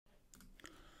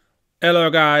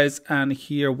Hello guys, and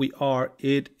here we are.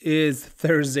 It is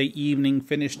Thursday evening,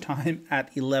 finish time at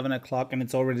 11 o'clock, and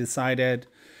it's already decided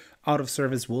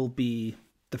outOFservice will be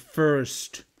the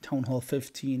first Town Hall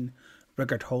 15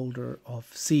 record holder of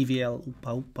CWL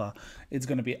War. It's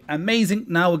going to be amazing.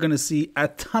 Now we're going to see a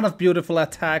ton of beautiful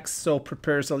attacks, so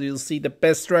prepare yourself. You'll see the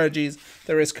best strategies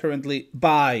there is currently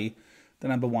by the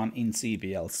 #1 in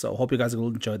CWL. So hope you guys will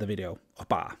enjoy the video.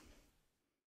 Opa.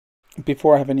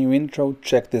 Before I have a new intro,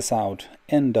 check this out.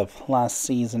 End of last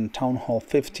season, Town Hall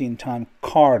 15 time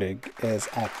Cardig is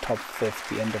at top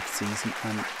 50 end of season,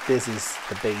 and this is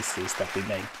the bases that we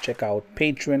made. Check out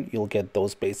Patreon, you'll get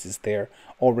those bases there.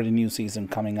 Already new season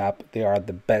coming up. They are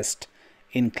the best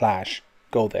in Clash.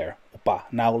 Go there. Opa.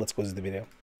 Now let's go to the video.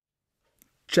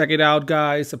 Check it out,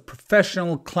 guys. A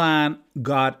professional clan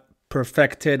got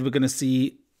perfected. We're gonna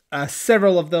see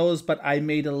several of those, but I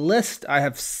made a list. I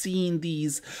have seen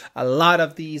these, a lot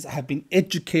of these. I have been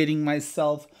educating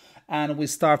myself, and we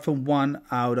start from 1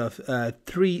 out of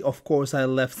 3. Of course, I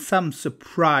left some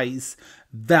surprise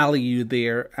value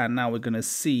there, and now we're gonna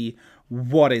see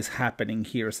what is happening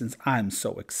here since I'm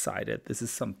so excited. This is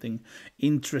something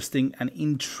interesting and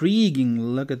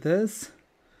intriguing. Look at this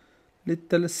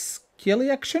little skilly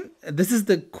action. This is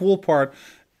the cool part.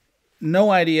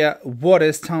 No idea what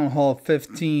is Town Hall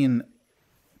 15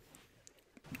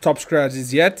 top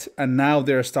strategies yet, and now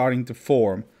they're starting to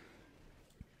form.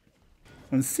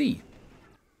 And see,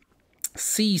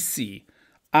 CC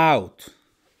out,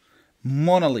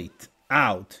 Monolith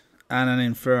out, and an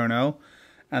Inferno,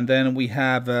 and then we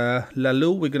have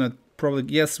Lalu. We're gonna probably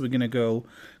we're gonna go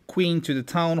Queen to the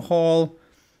Town Hall,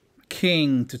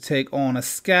 King to take on a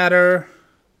Scatter,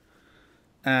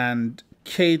 and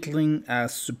Caitlyn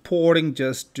as supporting,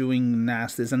 just doing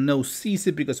nasties, and no CC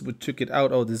because we took it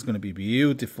out. Oh, this is going to be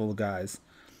beautiful, guys.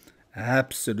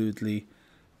 Absolutely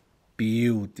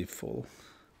beautiful.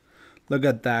 Look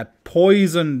at that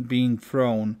poison being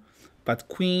thrown, but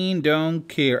Queen don't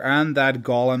care, and that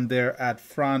golem there at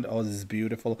front. Oh, this is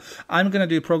beautiful. I'm going to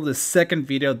do probably the second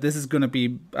video. This is going to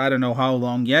be, I don't know how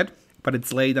long yet, but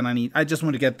it's late, and I just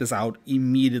want to get this out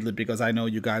immediately because I know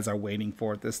you guys are waiting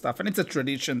for this stuff, and it's a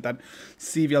tradition that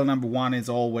CWL #1 is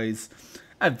always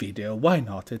a video. Why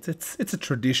not? It's a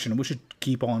tradition. We should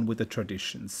keep on with the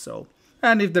traditions. So,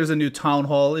 and if there's a new Town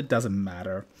Hall, it doesn't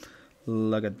matter.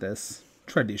 Look at this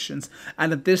traditions.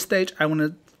 And at this stage, I want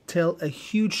to tell a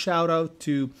huge shout out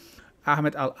to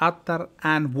Ahmed Al-Attar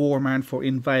and Warman for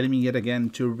inviting me yet again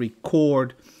to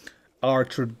record our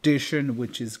tradition,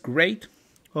 which is great.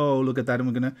 Oh, look at that. And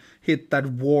we're going to hit that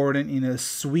warden in a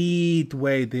sweet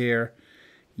way there.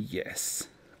 Yes,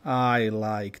 I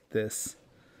like this.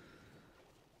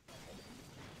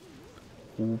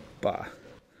 Oopa.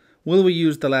 Will we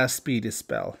use the last speedy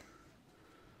spell?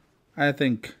 I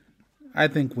think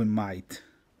we might.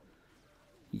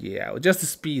 Yeah, just to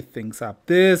speed things up.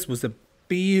 This was a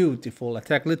beautiful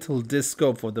attack. Little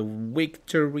disco for the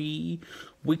victory.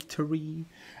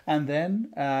 And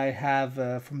then I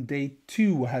have from day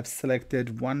 2 I have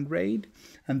selected 1 raid,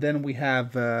 and then we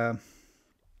have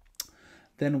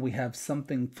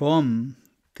something from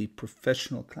the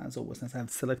professional clans. Always I have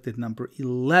selected number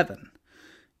 11.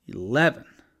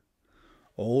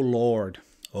 Oh Lord,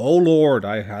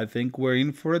 I think we're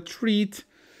in for a treat.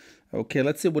 Okay,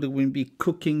 let's see what we'll be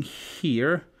cooking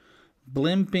here.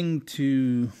 Blimping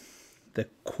to the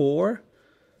core.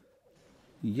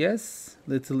 Yes,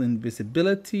 little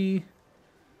invisibility.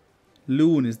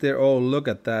 Loon is there. Oh, look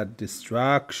at that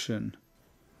distraction.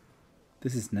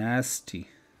 This is nasty.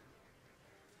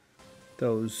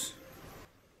 Those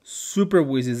super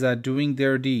whizzes are doing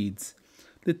their deeds.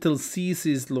 Little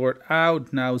CC's Lord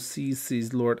out. Now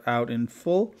CC's Lord out in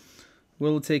full.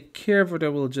 We'll take care of it. I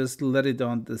will just let it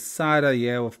on the side.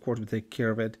 Yeah, of course we take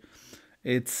care of it.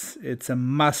 It's a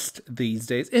must these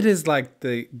days. It is like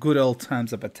the good old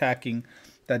times of attacking,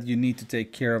 that you need to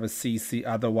take care of a CC,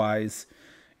 otherwise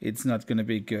it's not going to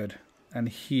be good. And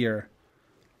here,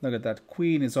 look at that.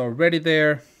 Queen is already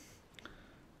there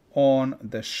on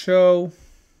the show.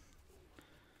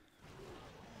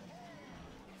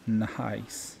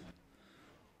 Nice.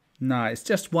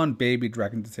 Just 1 baby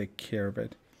dragon to take care of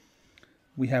it.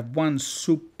 We have 1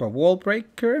 super wall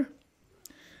breaker.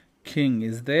 King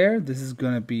is there. This is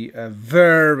going to be a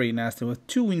very nasty with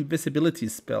 2 invisibility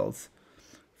spells.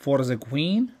 For the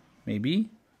queen, maybe?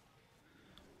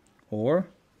 Or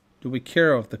do we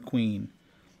care of the queen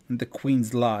and the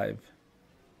queen's life?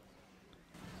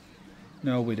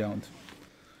 No, we don't.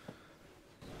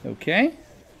 Okay.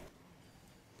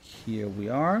 Here we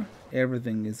are.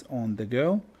 Everything is on the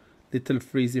go. Little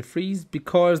freeze,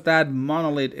 because that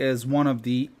monolith is one of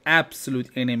the absolute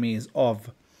enemies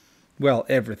of Well,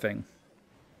 everything.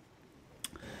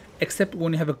 Except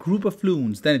when you have a group of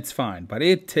loons, then it's fine. But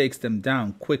it takes them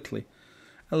down quickly.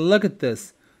 And look at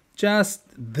this. Just,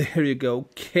 there you go.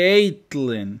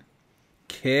 Caitlyn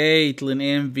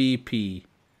MVP.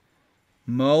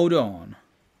 Mode on.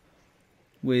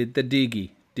 With the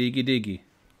diggy. Diggy.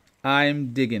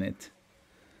 I'm digging it.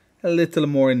 A little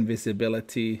more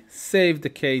invisibility. Save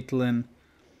the Caitlyn.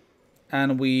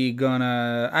 And we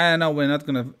gonna... I know we're not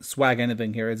gonna swag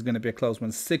anything here. It's gonna be a close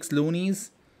one. 6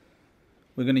 loonies.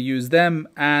 We're gonna use them.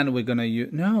 And we're gonna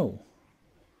use... No.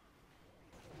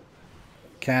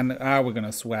 We're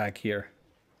gonna swag here.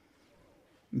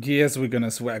 Yes, we're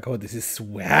gonna swag. Oh, this is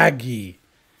swaggy.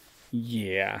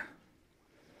 Yeah.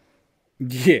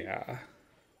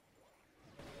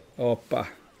 Oppa.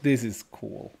 This is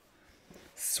cool.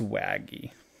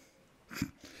 Swaggy.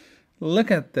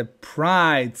 Look at the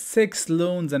pride. 6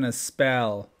 loons and a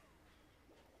spell.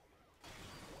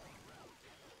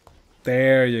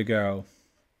 There you go.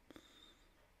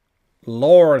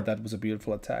 Lord, that was a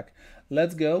beautiful attack.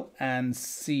 Let's go and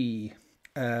see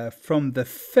from the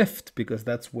 5th, because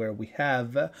that's where we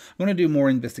have... I'm going to do more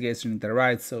investigation into the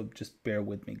right, so just bear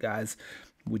with me, guys.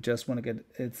 We just want to get...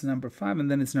 It's number 5, and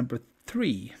then it's number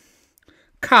 3.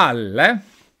 Kalle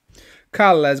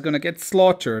is going to get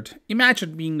slaughtered.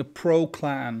 Imagine being a pro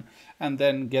clan and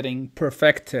then getting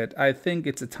perfected. I think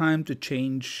it's a time to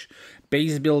change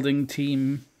base building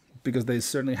team, because they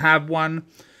certainly have one.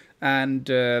 And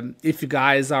if you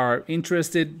guys are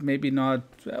interested, maybe not,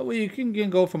 well, you can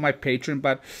go for my Patreon,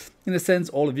 but in a sense,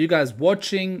 all of you guys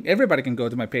watching, everybody can go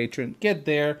to my Patreon, get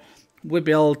there. We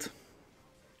built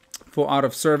for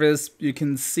outOFservice. You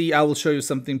can see, I will show you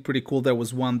something pretty cool. There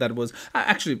was one that was,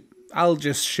 actually, I'll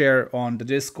just share on the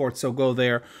Discord, so go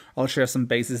there. I'll share some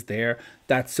bases there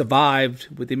that survived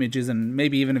with images and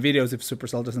maybe even videos if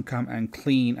Supercell doesn't come and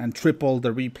clean and triple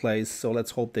the replays. So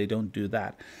let's hope they don't do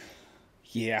that.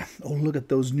 Yeah. Oh, look at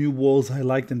those new walls. I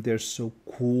like them. They're so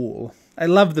cool. I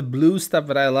love the blue stuff,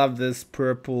 but I love this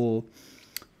purple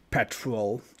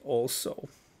petrol also.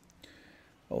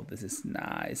 Oh, this is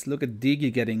nice. Look at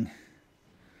Diggy getting...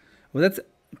 Well, that's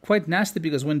quite nasty,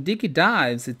 because when Diggy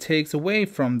dives, it takes away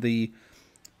from the...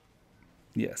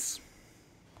 Yes.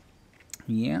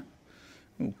 Yeah.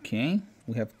 Okay.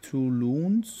 We have 2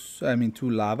 loons. 2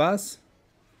 lavas.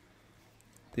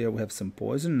 There we have some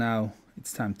poison. Now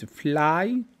it's time to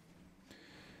fly.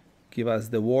 Give us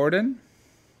the warden.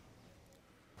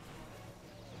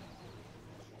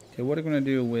 Okay, what are we going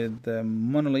to do with the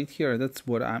monolith here? That's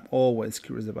what I'm always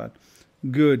curious about.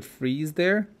 Good freeze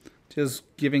there. Just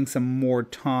giving some more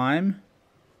time.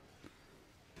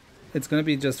 It's going to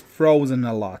be just frozen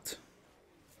a lot.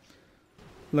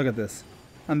 Look at this.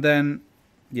 And then,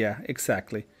 yeah,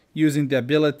 exactly. Using the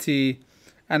ability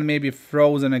and maybe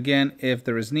frozen again if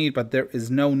there is need, but there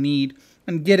is no need.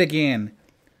 And yet again,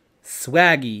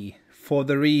 swaggy, for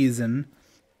the reason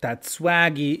that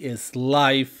swaggy is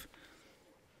life.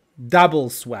 Double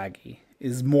swaggy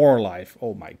is more life.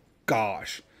 Oh my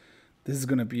gosh. This is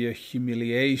gonna be a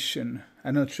humiliation.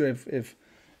 I'm not sure if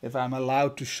I'm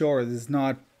allowed to show it. It's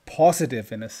not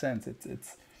positive in a sense.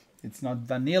 It's not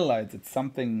vanilla. It's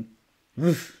something.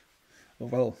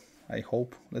 Well, I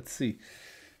hope. Let's see.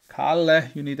 Kalle,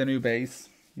 you need a new base.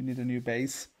 You need a new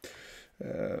base.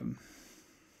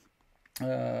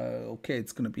 Okay,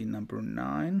 it's gonna be number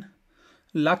 9.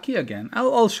 Lucky again.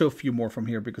 I'll show a few more from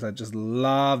here because I just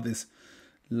love this.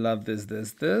 Love this.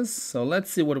 So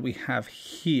let's see what we have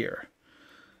here.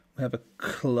 We have a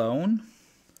clone.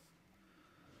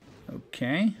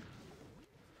 Okay.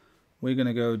 We're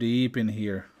gonna go deep in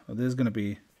here. Oh, this is gonna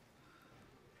be...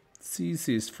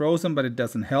 CC is frozen, but it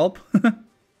doesn't help.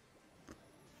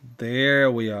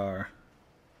 There we are.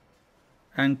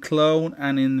 And clone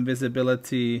and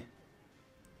invisibility.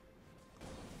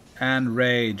 And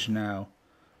rage now.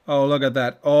 Oh, look at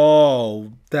that.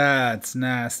 Oh, that's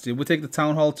nasty. We take the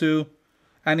town hall too.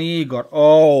 And he got...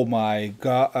 Oh my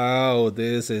god. Oh,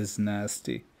 this is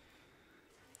nasty.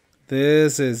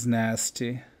 This is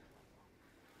nasty.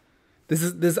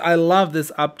 I love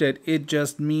this update. It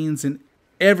just means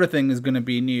everything is going to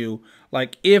be new.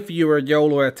 Like, if you were a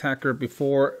YOLO attacker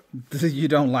before, you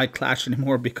don't like Clash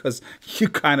anymore because you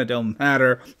kind of don't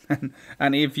matter.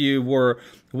 And if you were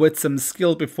with some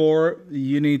skill before,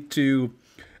 you need to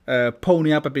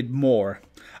pony up a bit more.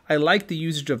 I like the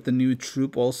usage of the new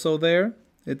troop also there.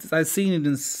 I've seen it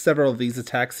in several of these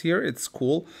attacks here. It's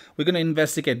cool. We're going to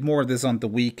investigate more of this on the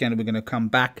weekend. We're going to come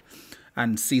back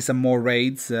and see some more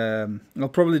raids. I'll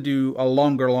probably do a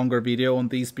longer video on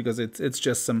these because it's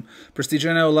just some prestige.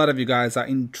 I know a lot of you guys are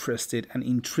interested and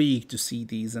intrigued to see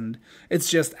these, and it's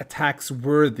just attacks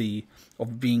worthy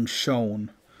of being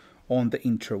shown on the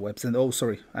interwebs. And oh,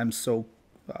 sorry, I'm so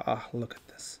look at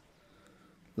this.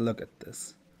 Look at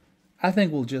this. I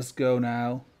think we'll just go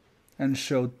now and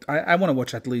show. I want to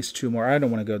watch at least 2 more. I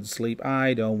don't want to go to sleep.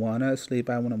 I don't want to sleep.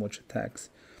 I want to watch attacks.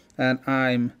 And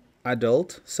I'm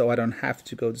adult, so I don't have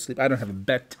to go to sleep. I don't have a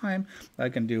bedtime. I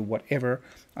can do whatever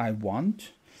I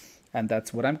want. And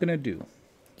that's what I'm going to do.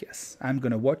 Yes, I'm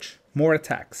going to watch more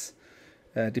attacks.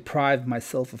 Deprive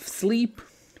myself of sleep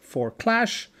for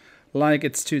Clash like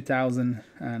it's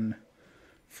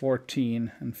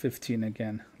 2014 and 15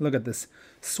 again. Look at this.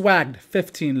 Swagged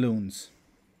 15 loons.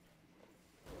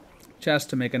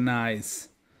 Just to make a nice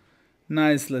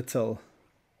little.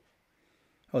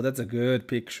 Oh, that's a good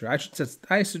picture. I should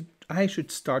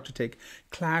start to take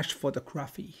Clash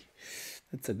photography.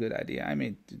 That's a good idea. I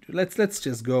mean, let's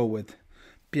just go with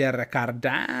Pierre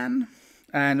Cardin.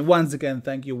 And once again,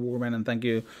 thank you, Warman, and thank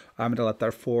you,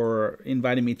 Amidalatar, for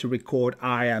inviting me to record.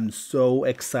 I am so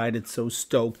excited, so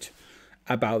stoked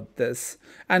about this.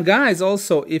 And guys,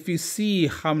 also, if you see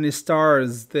how many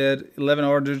stars that 11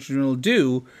 Original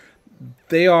do,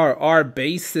 they are our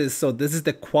bases, so this is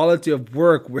the quality of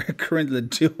work we're currently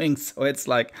doing. So it's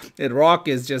like, Rock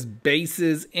is just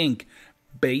Bases Inc.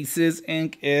 Bases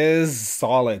Inc. is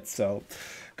solid. So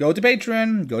go to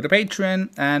Patreon,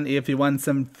 and if you want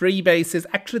some free bases,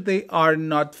 actually they are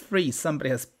not free. Somebody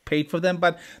has paid for them,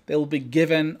 but they will be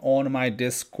given on my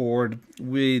Discord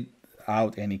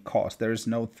without any cost. There's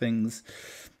no things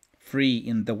free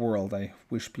in the world. I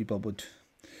wish people would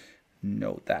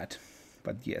know that.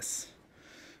 But yes.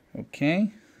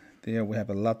 Okay. There we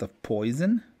have a lot of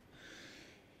poison.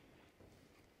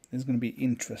 It's going to be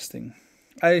interesting.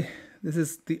 This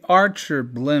is the Archer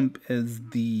blimp is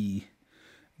the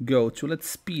go-to. Let's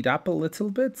speed up a little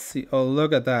bit. See, oh,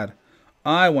 look at that.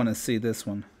 I want to see this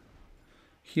one.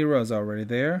 Hero's already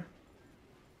there.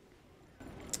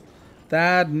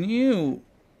 That new.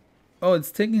 Oh, it's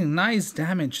taking nice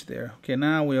damage there. Okay,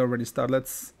 now we already start.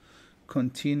 Let's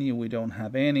continue. We don't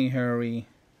have any hurry.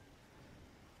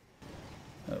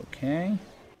 Okay.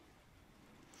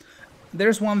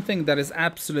 There's one thing that is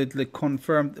absolutely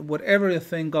confirmed. Whatever you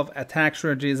think of attack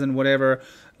strategies and whatever,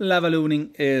 Lavalooning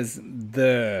is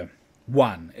the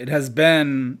one. It has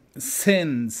been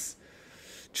since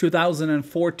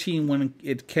 2014 when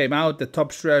it came out, the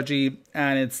top strategy,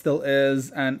 and it still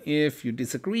is. And if you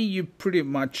disagree, you pretty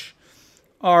much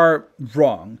are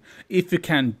wrong. If you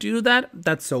can do that,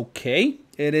 that's okay.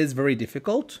 It is very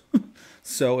difficult,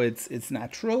 so it's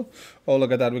natural. Oh,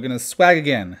 look at that. We're gonna swag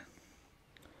again.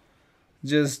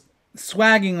 Just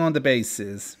swagging on the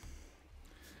bases.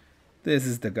 This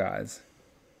is the guys.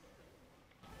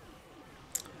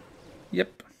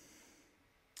 Yep.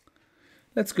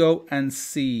 Let's go and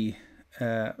see.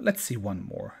 Let's see one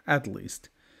more at least.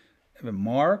 Have a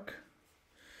mark.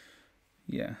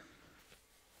 Yeah.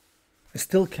 I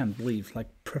still can't believe, like,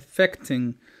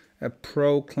 perfecting a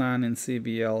pro clan in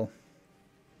CWL.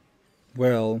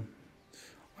 Well,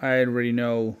 I already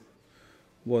know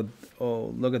what.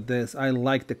 Oh, look at this. I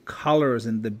like the colors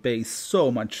in the base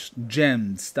so much.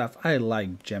 Gemmed stuff. I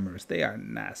like gemmers. They are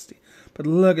nasty. But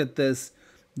look at this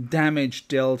damage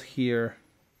dealt here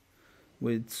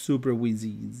with super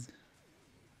whizzies.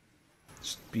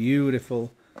 Just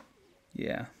beautiful.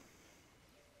 Yeah.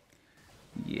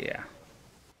 Yeah.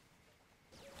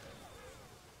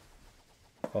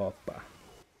 Opa.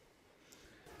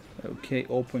 Okay,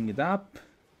 opening it up.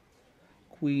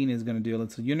 Queen is going to do a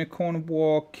little unicorn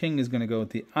walk. King is going to go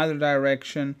the other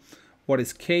direction. What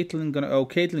is Caitlyn going to... Oh,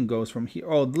 Caitlyn goes from here.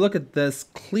 Oh, look at this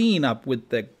cleanup with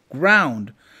the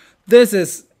ground. This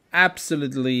is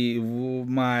absolutely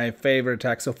my favorite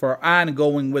attack so far. I'm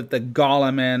going with the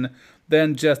Golem in.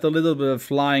 Then just a little bit of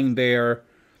flying there.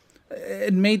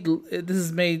 This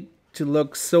is made to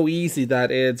look so easy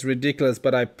that it's ridiculous,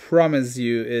 but I promise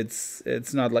you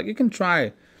it's not. Like, you can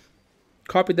try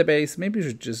copy the base. Maybe you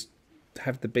should just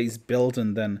have the base built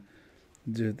and then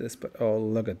do this. But oh,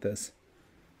 look at this.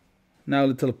 Now a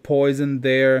little poison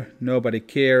there, nobody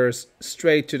cares.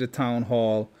 Straight to the town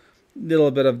hall.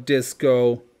 Little bit of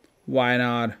disco, why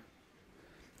not?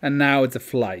 And now it's a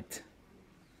flight.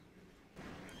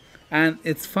 And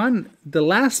it's fun. The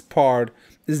last part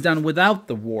is done without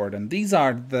the ward, and these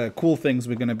are the cool things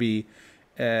we're gonna be.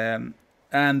 And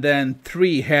then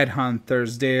 3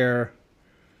 headhunters there,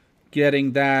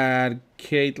 getting that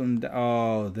Caitlyn.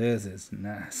 Oh, this is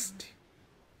nasty.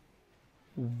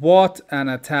 What an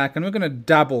attack! And we're gonna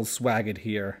double swag it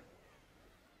here.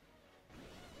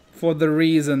 For the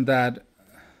reason that,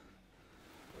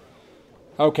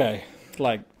 okay,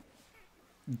 like,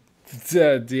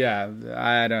 yeah,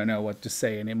 I don't know what to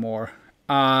say anymore.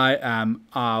 I am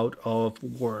out of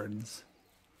words.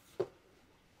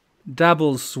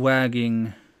 Double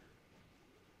swagging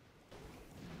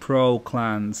pro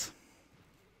clans.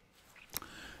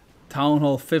 Town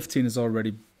Hall 15 is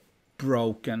already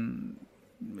broken.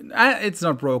 It's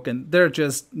not broken. There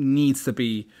just needs to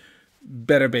be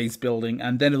better base building,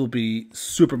 and then it will be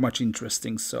super much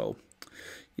interesting. So,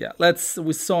 yeah, let's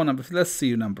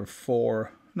see number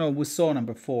 4. No, we saw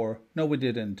number 4. No, we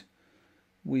didn't.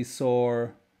 We saw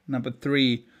number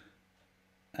 3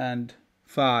 and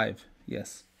 5.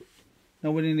 Yes.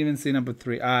 No, we didn't even see number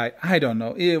 3. I don't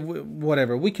know.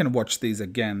 Whatever. We can watch these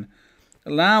again.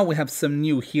 Now we have some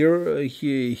new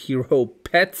hero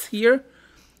pets here.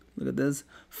 Look at this.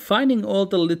 Finding all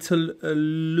the little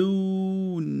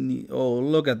loony. Oh,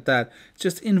 look at that.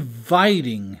 Just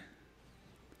inviting.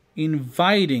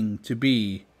 Inviting to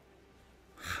be.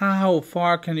 How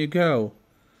far can you go?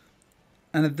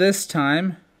 And at this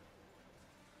time,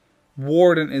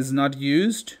 Warden is not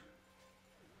used.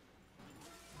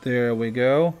 There we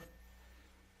go.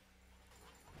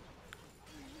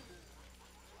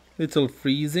 Little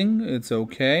freezing, it's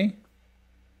okay.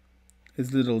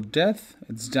 It's little death,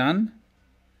 it's done.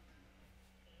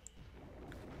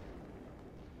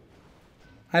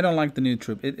 I don't like the new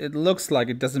troop. It looks like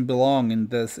it doesn't belong in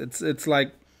this. It's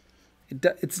like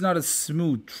it's not a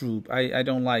smooth troop. I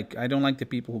don't like the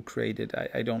people who create it.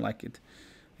 I don't like it.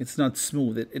 It's not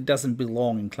smooth. It doesn't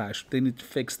belong in Clash. They need to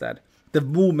fix that. The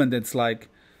movement, it's like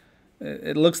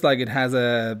it looks like it has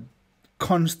a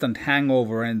constant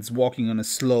hangover and it's walking on a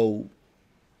slow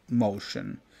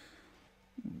motion.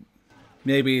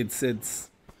 Maybe it's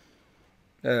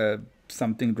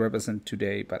something to represent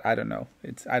today, but I don't know.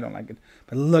 I don't like it.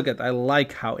 But look at, I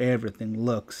like how everything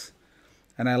looks,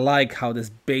 and I like how this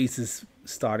base is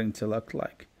starting to look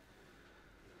like.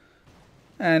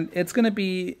 And it's gonna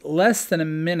be less than a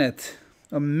minute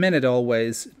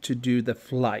always to do the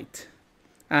flight.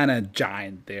 And a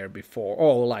giant there before.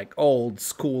 Oh, like old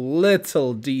school,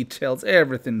 little details,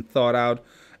 everything thought out,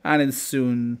 and it's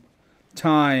soon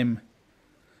time.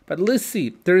 But let's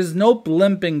see, there is no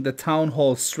blimping the town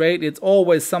hall straight. It's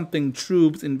always something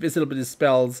troops, invisibility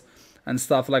spells, and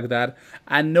stuff like that.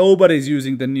 And nobody's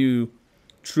using the new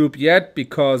troop yet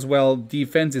because, well,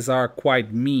 defenses are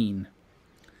quite mean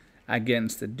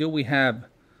against it. Do we have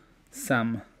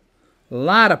some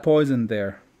lot of poison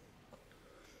there?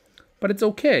 But it's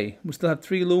okay. We still have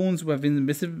 3 loons. We have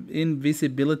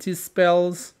invisibility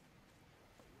spells.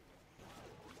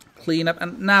 Cleanup.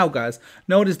 And now, guys,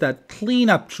 notice that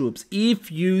cleanup troops.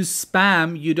 If you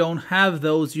spam, you don't have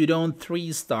those. You don't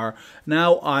 3-star.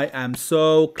 Now I am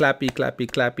so clappy, clappy,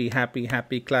 clappy, happy,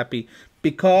 happy, clappy.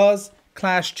 Because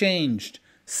Clash changed.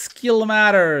 Skill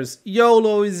matters.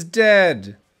 YOLO is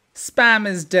dead. Spam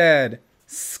is dead.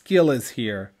 Skill is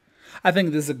here. I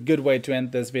think this is a good way to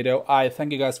end this video. I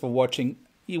thank you guys for watching.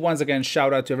 Once again,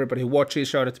 shout out to everybody who watches.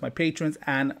 Shout out to my patrons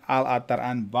and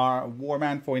aaaaaaand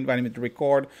Warman for inviting me to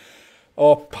record.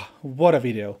 Oh, what a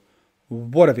video.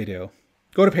 What a video.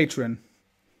 Go to Patreon.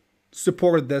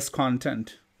 Support this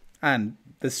content and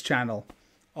this channel.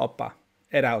 Oppa.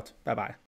 It out. Bye-bye.